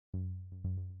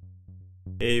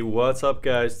Hey, what's up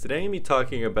guys? Today I'm going to be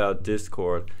talking about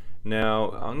Discord.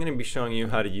 Now, I'm going to be showing you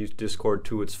how to use Discord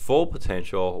to its full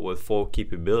potential with full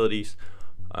capabilities.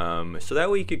 So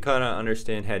that way you could kind of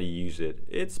understand how to use it.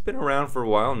 It's been around for a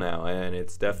while now, and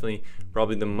it's definitely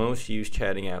probably the most used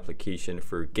chatting application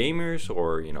for gamers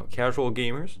or casual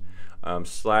gamers.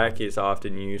 Slack is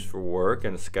often used for work,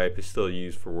 and Skype is still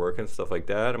used for work and stuff like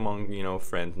that among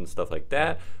friends and stuff like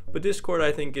that. But Discord,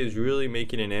 I think, is really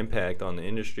making an impact on the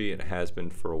industry, and it has been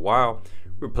for a while,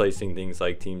 replacing things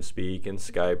like TeamSpeak and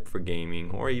Skype for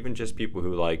gaming, or even just people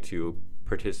who like to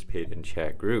participate in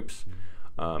chat groups.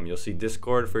 You'll see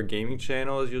Discord for gaming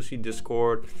channels, you'll see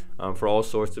Discord for all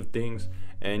sorts of things,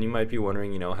 and you might be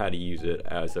wondering how to use it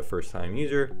as a first-time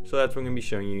user. So that's what I'm going to be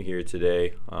showing you here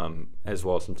today, as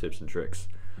well as some tips and tricks.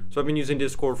 So I've been using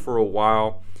Discord for a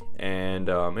while, and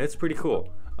it's pretty cool.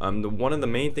 One of the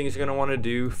main things you're going to want to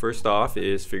do first off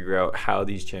is figure out how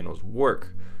these channels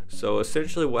work. So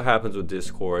essentially what happens with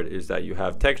Discord is that you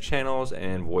have text channels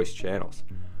and voice channels.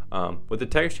 With the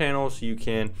text channels, you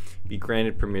can be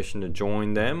granted permission to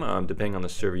join them depending on the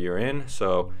server you're in.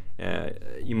 So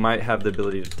you might have the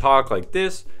ability to talk like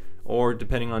this, or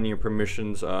depending on your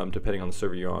permissions, depending on the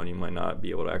server you're on, you might not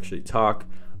be able to actually talk.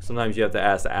 Sometimes you have to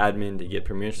ask the admin to get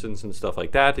permissions and stuff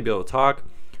like that to be able to talk.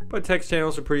 But text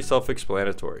channels are pretty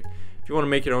self-explanatory. If you want to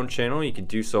make your own channel, you can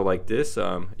do so like this.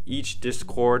 Each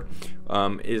Discord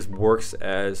works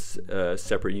as a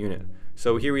separate unit.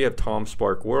 So here we have Tom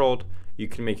Spark World. You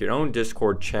can make your own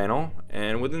Discord channel,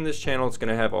 and within this channel it's going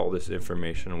to have all this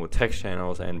information with text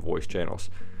channels and voice channels.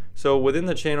 So within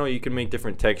the channel you can make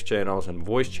different text channels and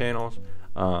voice channels.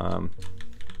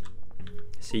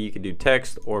 See, you could do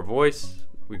text or voice.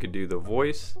 We could do the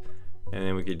voice, and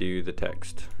then we could do the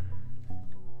text.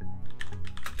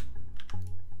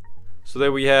 So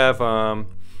there we have,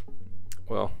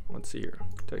 well, let's see here,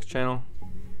 text channel.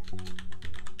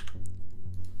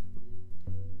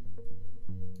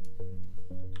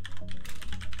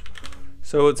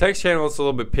 So a text channel is a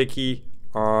little bit picky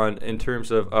in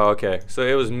terms of, oh, okay, so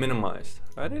it was minimized.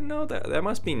 I didn't know that. That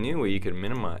must be new where you can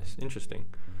minimize. Interesting.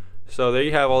 So there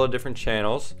you have all the different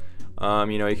channels.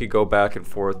 You could go back and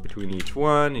forth between each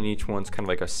one, and each one's kind of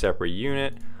like a separate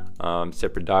unit,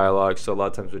 separate dialogue. So a lot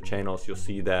of times with channels, you'll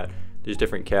see that there's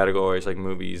different categories like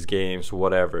movies, games,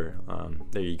 whatever.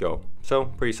 There you go. So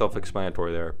pretty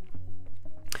self-explanatory there.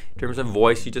 In terms of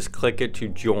voice, you just click it to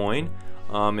join.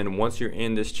 And once you're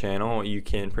in this channel, you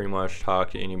can pretty much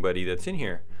talk to anybody that's in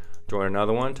here. Join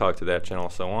another one, talk to that channel,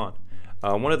 so on.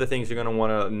 One of the things you're going to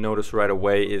want to notice right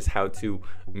away is how to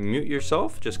mute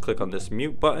yourself. Just click on this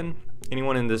mute button.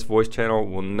 Anyone in this voice channel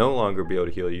will no longer be able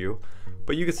to hear you,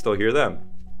 but you can still hear them.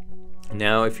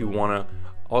 Now, if you want to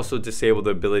also disable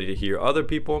the ability to hear other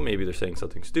people, maybe they're saying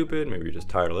something stupid, maybe you're just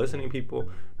tired of listening to people,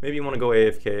 maybe you want to go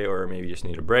AFK, or maybe you just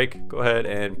need a break, go ahead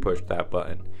and push that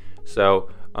button. So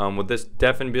with this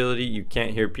deafen ability, you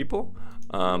can't hear people,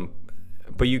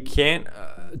 but you can't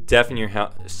deafen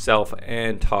yourself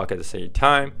and talk at the same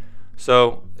time.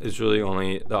 So it's really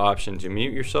only the option to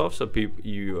mute yourself so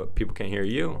people can't hear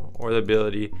you, or the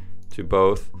ability to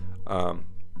both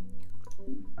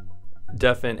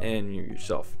deafen and mute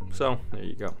yourself. So there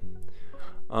you go.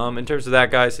 In terms of that,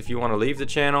 guys, if you want to leave the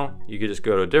channel, you could just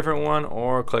go to a different one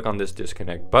or click on this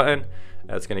disconnect button.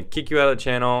 That's going to kick you out of the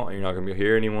channel, and you're not going to be able to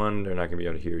hear anyone. They're not going to be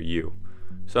able to hear you.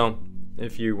 So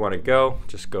if you want to go,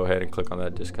 just go ahead and click on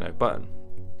that disconnect button.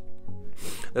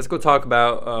 Let's go talk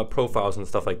about profiles and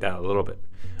stuff like that a little bit.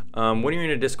 When you're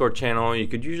in a Discord channel, you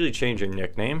could usually change your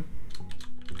nickname.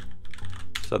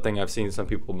 Something I've seen some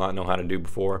people not know how to do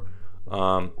before.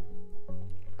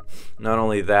 Not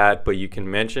only that, but you can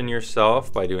mention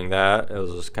yourself by doing that.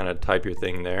 It'll just kind of type your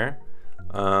thing there.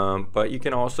 But you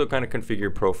can also kind of configure your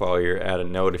profile here, add a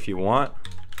note if you want.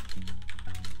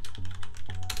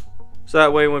 So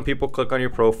that way when people click on your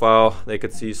profile, they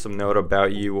could see some note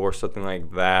about you or something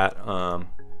like that.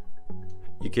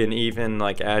 You can even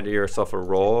like add yourself a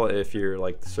role if you're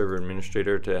like the server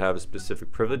administrator to have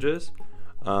specific privileges.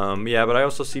 Yeah, but I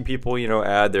also see people,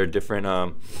 add their different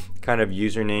kind of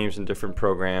usernames in different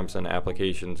programs and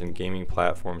applications and gaming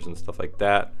platforms and stuff like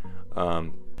that.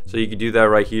 So you can do that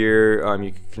right here.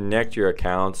 You can connect your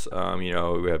accounts. We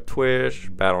have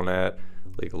Twitch, Battle.net,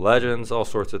 League of Legends, all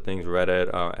sorts of things,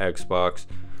 Reddit, Xbox.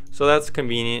 So that's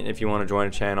convenient if you want to join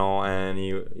a channel and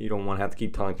you don't want to have to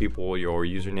keep telling people your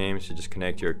usernames. You just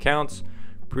connect your accounts.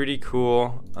 Pretty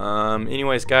cool.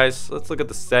 Anyways, guys, let's look at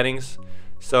the settings.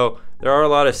 So there are a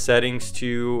lot of settings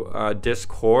to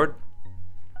Discord.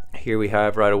 Here we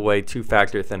have right away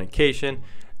two-factor authentication.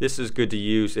 This is good to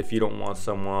use if you don't want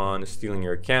someone stealing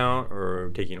your account or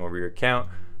taking over your account.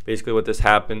 Basically what this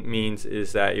means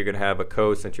is that you're going to have a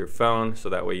code sent to your phone, so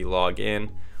that way you log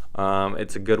in.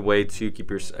 It's a good way to keep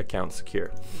your account secure.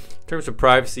 In terms of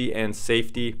privacy and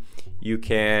safety, you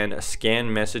can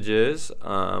scan messages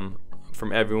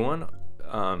from everyone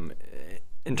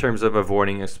in terms of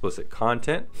avoiding explicit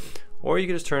content, or you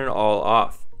can just turn it all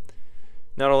off.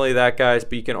 Not only that, guys,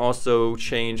 but you can also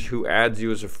change who adds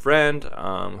you as a friend,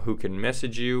 who can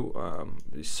message you,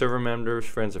 server members,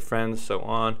 friends of friends, so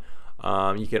on.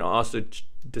 You can also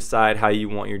decide how you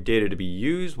want your data to be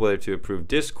used, whether to approve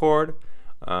Discord,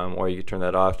 or you can turn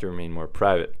that off to remain more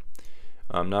private.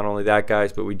 Not only that,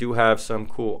 guys, but we do have some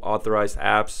cool authorized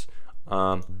apps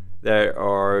that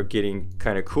are getting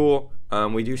kind of cool.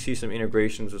 We do see some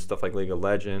integrations with stuff like League of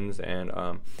Legends and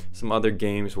some other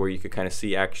games where you could kind of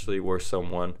see actually where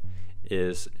someone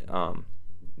is,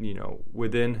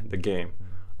 within the game.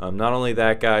 Not only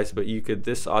that, guys, but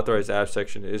this authorized app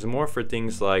section is more for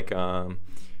things like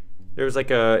there's like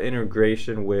a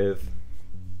integration with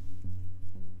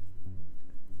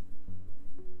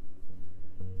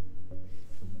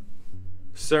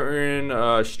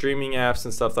certain streaming apps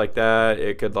and stuff like that.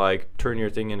 It could like turn your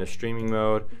thing into streaming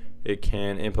mode. It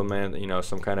can implement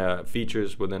some kind of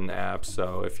features within the app.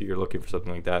 So if you're looking for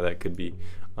something like that, that could be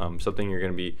something you're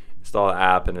going to be install an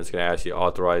app and it's going to ask you to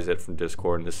authorize it from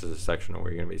Discord, and this is a section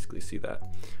where you're going to basically see that.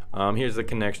 Here's the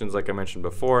connections like I mentioned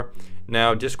before.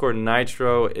 Now Discord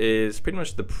Nitro is pretty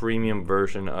much the premium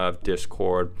version of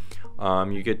Discord.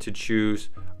 You get to choose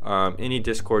any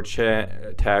Discord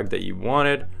chat tag that you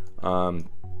wanted.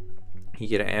 You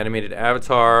get an animated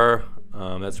avatar.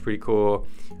 That's pretty cool.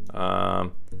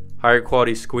 Higher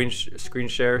quality screen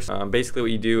shares. Basically what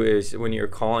you do is when you're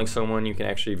calling someone, you can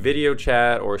actually video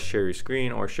chat or share your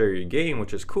screen or share your game,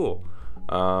 which is cool.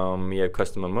 You have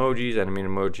custom emojis, animated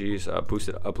emojis,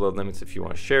 boosted upload limits if you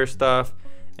want to share stuff,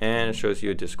 and it shows you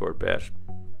a Discord badge.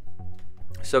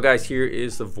 So guys, here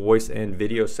is the voice and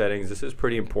video settings. This is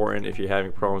pretty important if you're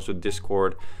having problems with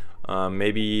Discord.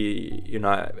 Maybe you're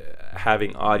not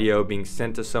having audio being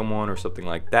sent to someone or something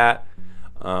like that.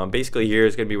 Basically here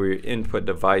is going to be where your input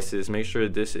devices. Make sure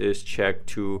this is checked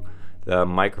to the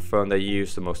microphone that you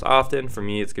use the most often. For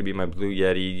me, it's going to be my Blue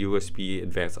Yeti USB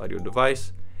advanced audio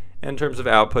device. And in terms of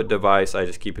output device, I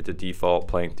just keep it to default,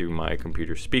 playing through my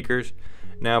computer speakers.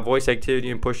 Now voice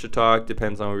activity and push to talk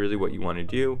depends on really what you want to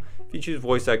do. If you choose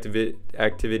voice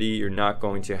activity, you're not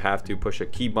going to have to push a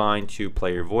keybind to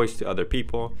play your voice to other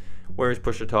people. Whereas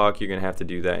push to talk, you're going to have to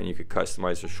do that, and you could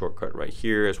customize the shortcut right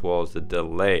here as well as the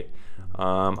delay.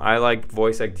 I like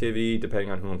voice activity depending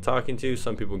on who I'm talking to.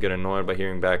 Some people get annoyed by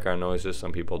hearing background noises,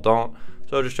 some people don't.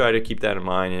 So just try to keep that in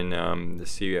mind and to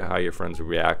see how your friends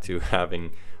react to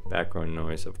having background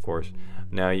noise, of course.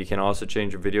 Now you can also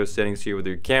change your video settings here with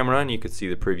your camera, and you can see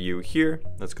the preview here.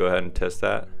 Let's go ahead and test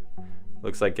that.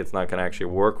 Looks like it's not going to actually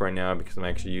work right now because I'm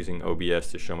actually using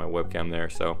OBS to show my webcam there,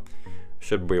 so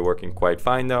should be working quite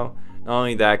fine though. Not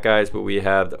only that, guys, but we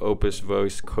have the Opus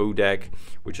Voice Codec,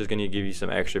 which is going to give you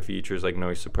some extra features like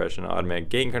noise suppression, automatic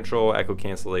gain control, echo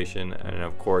cancellation, and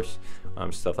of course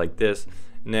stuff like this.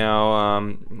 Now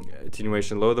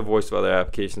attenuation, lower the voice of other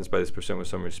applications by this percent when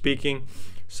someone is speaking.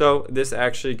 So this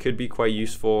actually could be quite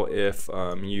useful if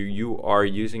you are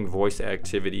using voice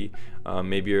activity.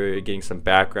 Maybe you're getting some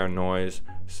background noise.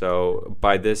 So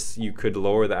by this, you could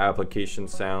lower the application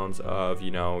sounds of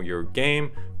your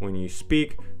game when you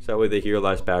speak, so that way they hear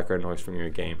less background noise from your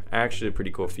game. Actually, a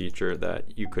pretty cool feature that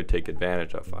you could take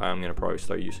advantage of. I'm gonna probably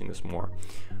start using this more.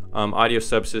 Audio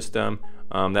subsystem,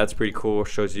 that's pretty cool.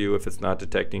 Shows you if it's not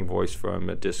detecting voice from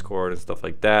a Discord and stuff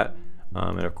like that.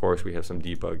 And of course, we have some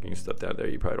debugging stuff down there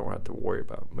you probably don't have to worry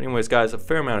about. But anyways, guys, a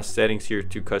fair amount of settings here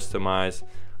to customize.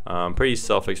 Pretty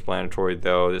self-explanatory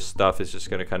though. This stuff is just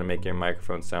going to kind of make your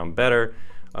microphone sound better.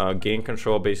 Gain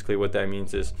control, basically what that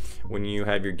means is when you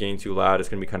have your gain too loud, it's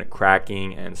going to be kind of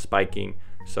cracking and spiking.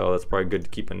 So that's probably good to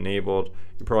keep enabled.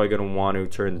 You're probably going to want to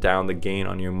turn down the gain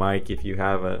on your mic if you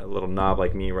have a little knob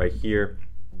like me right here.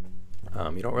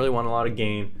 You don't really want a lot of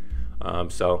gain,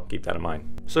 so keep that in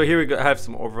mind. So here we have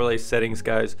some overlay settings,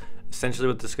 guys. Essentially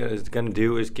what this is going to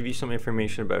do is give you some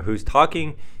information about who's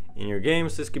talking in your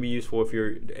games. This could be useful if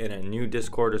you're in a new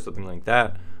Discord or something like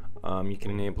that. You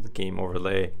can enable the game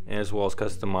overlay as well as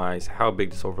customize how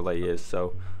big this overlay is.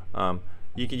 So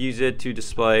you could use it to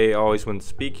display always when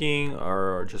speaking,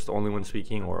 or just only when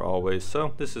speaking, or always.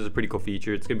 So this is a pretty cool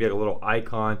feature. It's gonna be like a little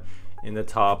icon in the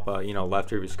top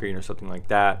left of your screen or something like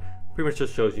that. Pretty much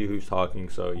just shows you who's talking,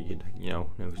 so you could know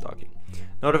who's talking.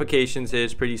 Notifications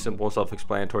is pretty simple,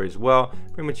 self-explanatory as well.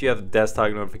 Pretty much you have the desktop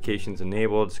notifications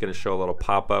enabled. It's going to show a little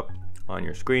pop-up on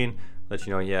your screen, let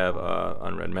you know you have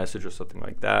unread message or something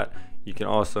like that. You can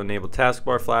also enable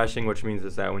taskbar flashing, which means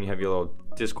is that when you have your little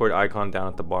Discord icon down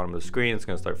at the bottom of the screen, it's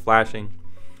going to start flashing.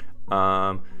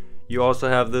 You also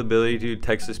have the ability to do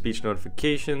text-to-speech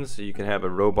notifications. So you can have a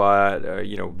robot,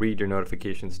 read your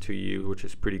notifications to you, which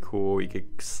is pretty cool. You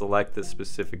could select the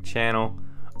specific channel,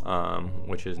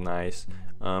 which is nice.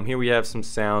 Here we have some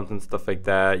sounds and stuff like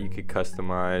that. You could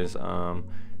customize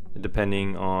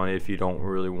depending on if you don't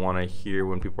really want to hear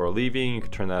when people are leaving. You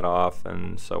can turn that off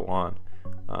and so on.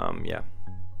 Yeah,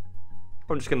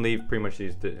 I'm just gonna leave pretty much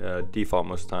these default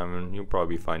most of the time, and you'll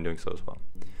probably be fine doing so as well.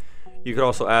 You could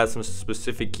also add some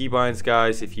specific keybinds,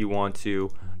 guys, if you want to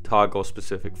toggle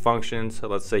specific functions. So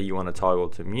let's say you want to toggle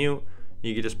to mute.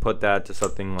 You could just put that to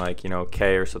something like,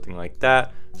 K or something like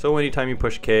that. So anytime you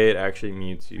push K, it actually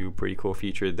mutes you. Pretty cool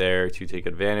feature there to take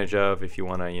advantage of if you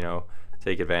want to,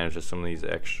 take advantage of some of these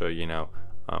extra,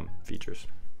 features.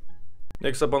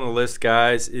 Next up on the list,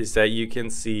 guys, is that you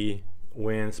can see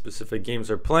when specific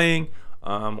games are playing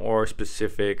or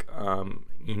specific,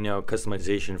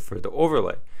 customization for the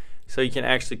overlay. So you can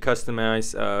actually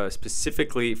customize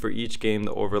specifically for each game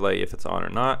the overlay if it's on or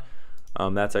not.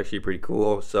 That's actually pretty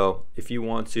cool. So if you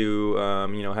want to,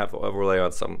 have an overlay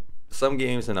on some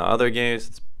games and other games,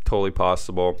 it's totally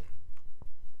possible.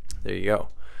 There you go.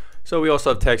 So we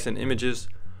also have text and images.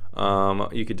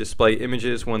 You could display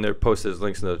images when they're posted as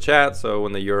links in the chat. So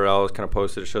when the URL is kind of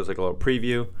posted, it shows like a little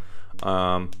preview.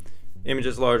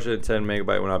 Images larger than 10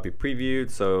 megabyte will not be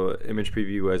previewed, so image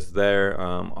preview is there.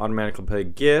 Automatically play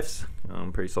GIFs,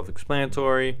 pretty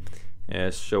self-explanatory.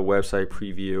 Show website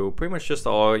preview, pretty much just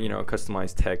all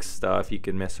customized text stuff. You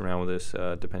can mess around with this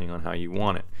depending on how you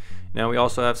want it. Now we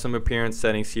also have some appearance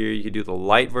settings here. You could do the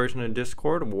light version of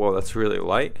Discord. Whoa, that's really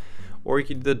light. Or you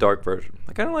could do the dark version.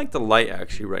 I kind of like the light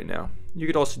actually right now. You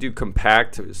could also do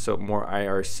compact, so more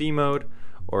IRC mode,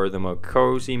 or the more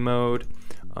cozy mode.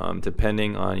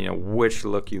 Depending on which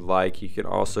look you like. You can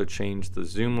also change the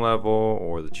zoom level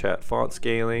or the chat font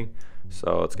scaling,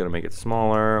 so it's going to make it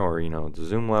smaller, or the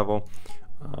zoom level.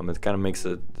 It kind of makes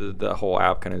the whole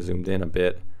app kind of zoomed in a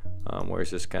bit,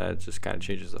 whereas this kind of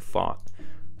changes the font.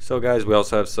 So guys, we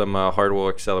also have some hardware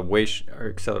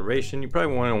acceleration. You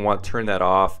probably want to turn that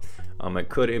off. It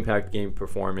could impact game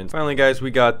performance. Finally, guys,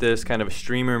 we got this kind of a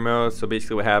streamer mode. So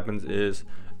basically what happens is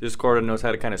Discord knows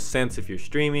how to kind of sense if you're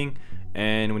streaming,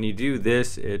 and when you do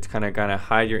this, it's kind of gonna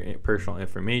hide your personal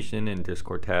information and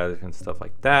Discord tags and stuff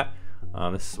like that.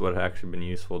 This is what has actually been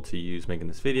useful to use making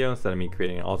this video instead of me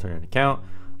creating an alternate account.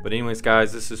 But anyways,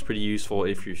 guys, this is pretty useful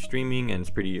if you're streaming, and it's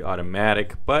pretty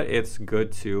automatic, but it's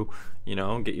good to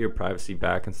get your privacy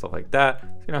back and stuff like that.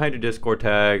 It's gonna hide your Discord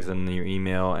tags and your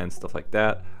email and stuff like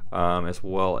that, as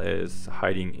well as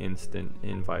hiding instant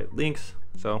invite links.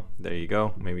 So there you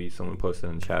go. Maybe someone posted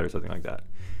in the chat or something like that.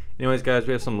 Anyways, guys,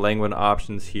 we have some language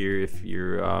options here if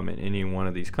you're in any one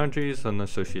of these countries and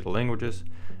associated languages.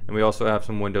 And we also have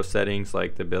some window settings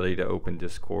like the ability to open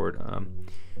Discord,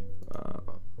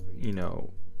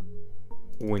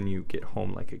 when you get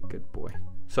home like a good boy.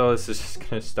 So this is just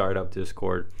going to start up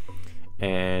Discord.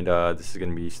 And this is going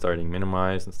to be starting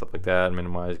minimize and stuff like that.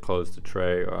 Minimize, close the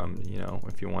tray,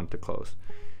 if you want to close.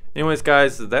 Anyways,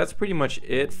 guys, that's pretty much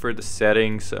it for the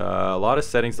settings. A lot of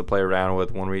settings to play around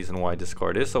with. One reason why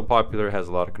Discord is so popular, it has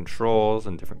a lot of controls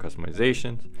and different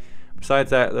customizations. Besides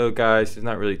that, though, guys, there's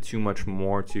not really too much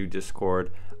more to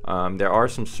Discord. There are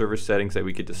some server settings that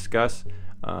we could discuss,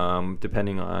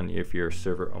 depending on if you're a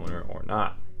server owner or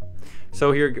not.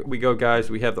 So here we go, guys.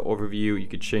 We have the overview. You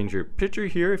could change your picture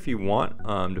here if you want,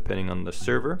 depending on the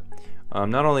server.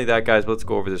 Not only that, guys, but let's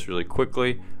go over this really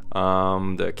quickly.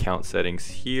 The account settings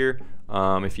here.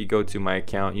 If you go to my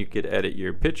account, you could edit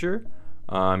your picture.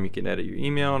 You can edit your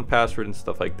email and password and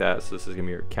stuff like that. So this is gonna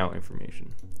be your account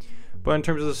information. But in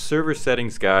terms of the server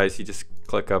settings, guys, you just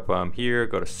click up here,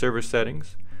 go to server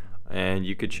settings, and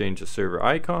you could change the server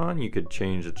icon. You could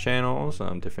change the channels,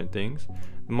 different things.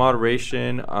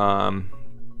 Moderation,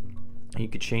 you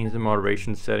could change the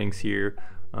moderation settings here,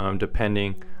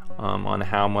 depending on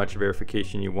how much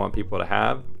verification you want people to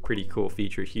have. Pretty cool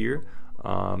feature here.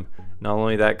 Not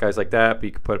only that, guys, like that, but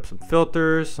you can put up some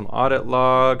filters, some audit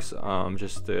logs,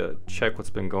 just to check what's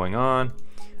been going on,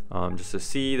 just to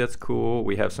see. That's cool.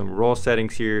 We have some role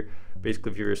settings here.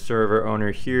 Basically, if you're a server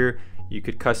owner here, you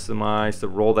could customize the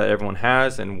role that everyone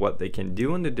has and what they can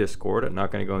do in the Discord. I'm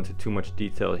not going to go into too much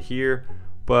detail here,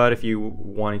 but if you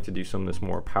wanting to do some of this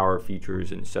more power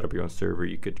features and set up your own server,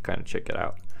 you could kind of check it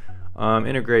out.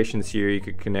 Integrations here, you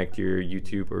could connect your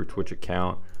YouTube or Twitch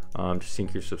account to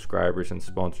sync your subscribers and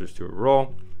sponsors to a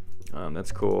role.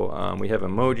 That's cool. We have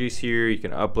emojis here. You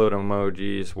can upload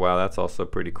emojis. Wow, that's also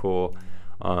pretty cool.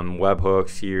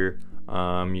 Webhooks here.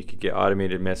 You could get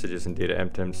automated messages and data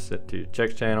items set to your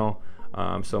check channel.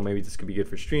 So maybe this could be good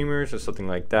for streamers or something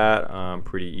like that.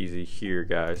 Pretty easy here,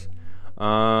 guys.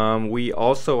 We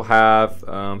also have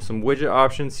some widget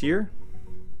options here.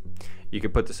 You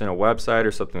could put this in a website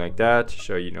or something like that to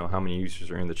show how many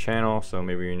users are in the channel. So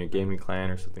maybe you're in your gaming clan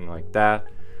or something like that.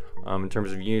 In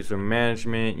terms of user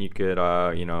management, you could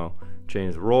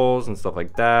change the roles and stuff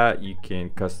like that. You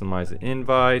can customize the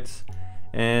invites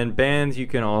and bans. You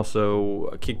can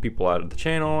also kick people out of the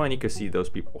channel, and you can see those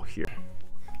people here.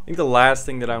 I think the last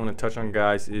thing that I want to touch on,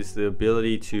 guys, is the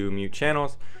ability to mute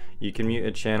channels. You can mute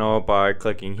a channel by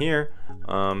clicking here,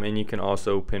 and you can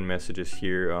also pin messages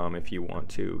here if you want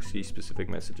to see specific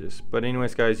messages. But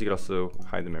anyways, guys, you can also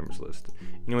hide the members list.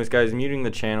 Anyways, guys, muting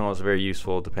the channel is very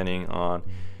useful depending on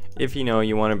if you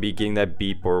want to be getting that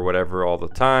beep or whatever all the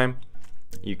time.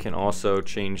 You can also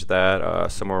change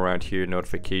that somewhere around here,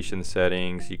 notification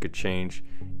settings. You could change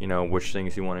which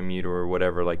things you want to mute or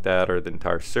whatever like that, or the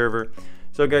entire server.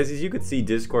 So guys, as you can see,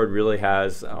 Discord really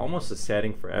has almost a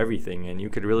setting for everything, and you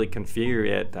could really configure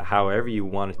it to however you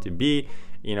want it to be.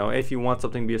 If you want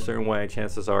something to be a certain way,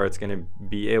 chances are it's going to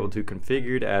be able to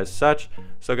configure it as such.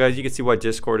 So guys, you can see why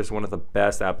Discord is one of the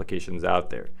best applications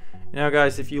out there. Now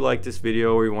guys, if you like this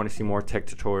video or you want to see more tech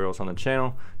tutorials on the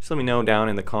channel, just let me know down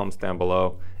in the comments down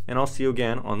below, and I'll see you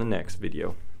again on the next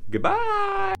video.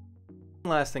 Goodbye!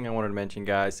 Last thing I wanted to mention,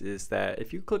 guys, is that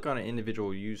if you click on an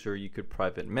individual user, you could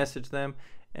private message them,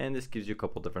 and this gives you a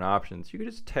couple different options. You could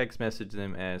just text message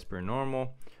them as per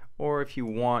normal, or if you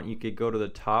want, you could go to the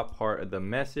top part of the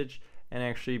message and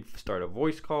actually start a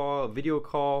voice call, a video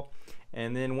call,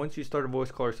 and then once you start a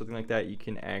voice call or something like that, you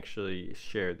can actually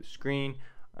share the screen.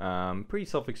 Pretty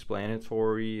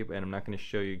self-explanatory, and I'm not going to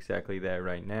show you exactly that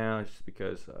right now just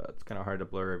because it's kind of hard to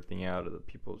blur everything out of the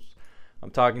people's I'm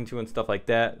talking to and stuff like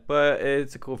that. But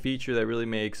it's a cool feature that really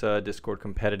makes Discord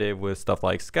competitive with stuff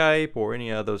like Skype or any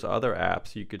of those other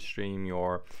apps. You could stream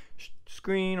your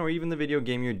screen or even the video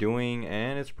game you're doing,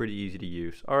 and it's pretty easy to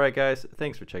use. Alright guys,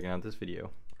 thanks for checking out this video.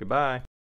 Goodbye.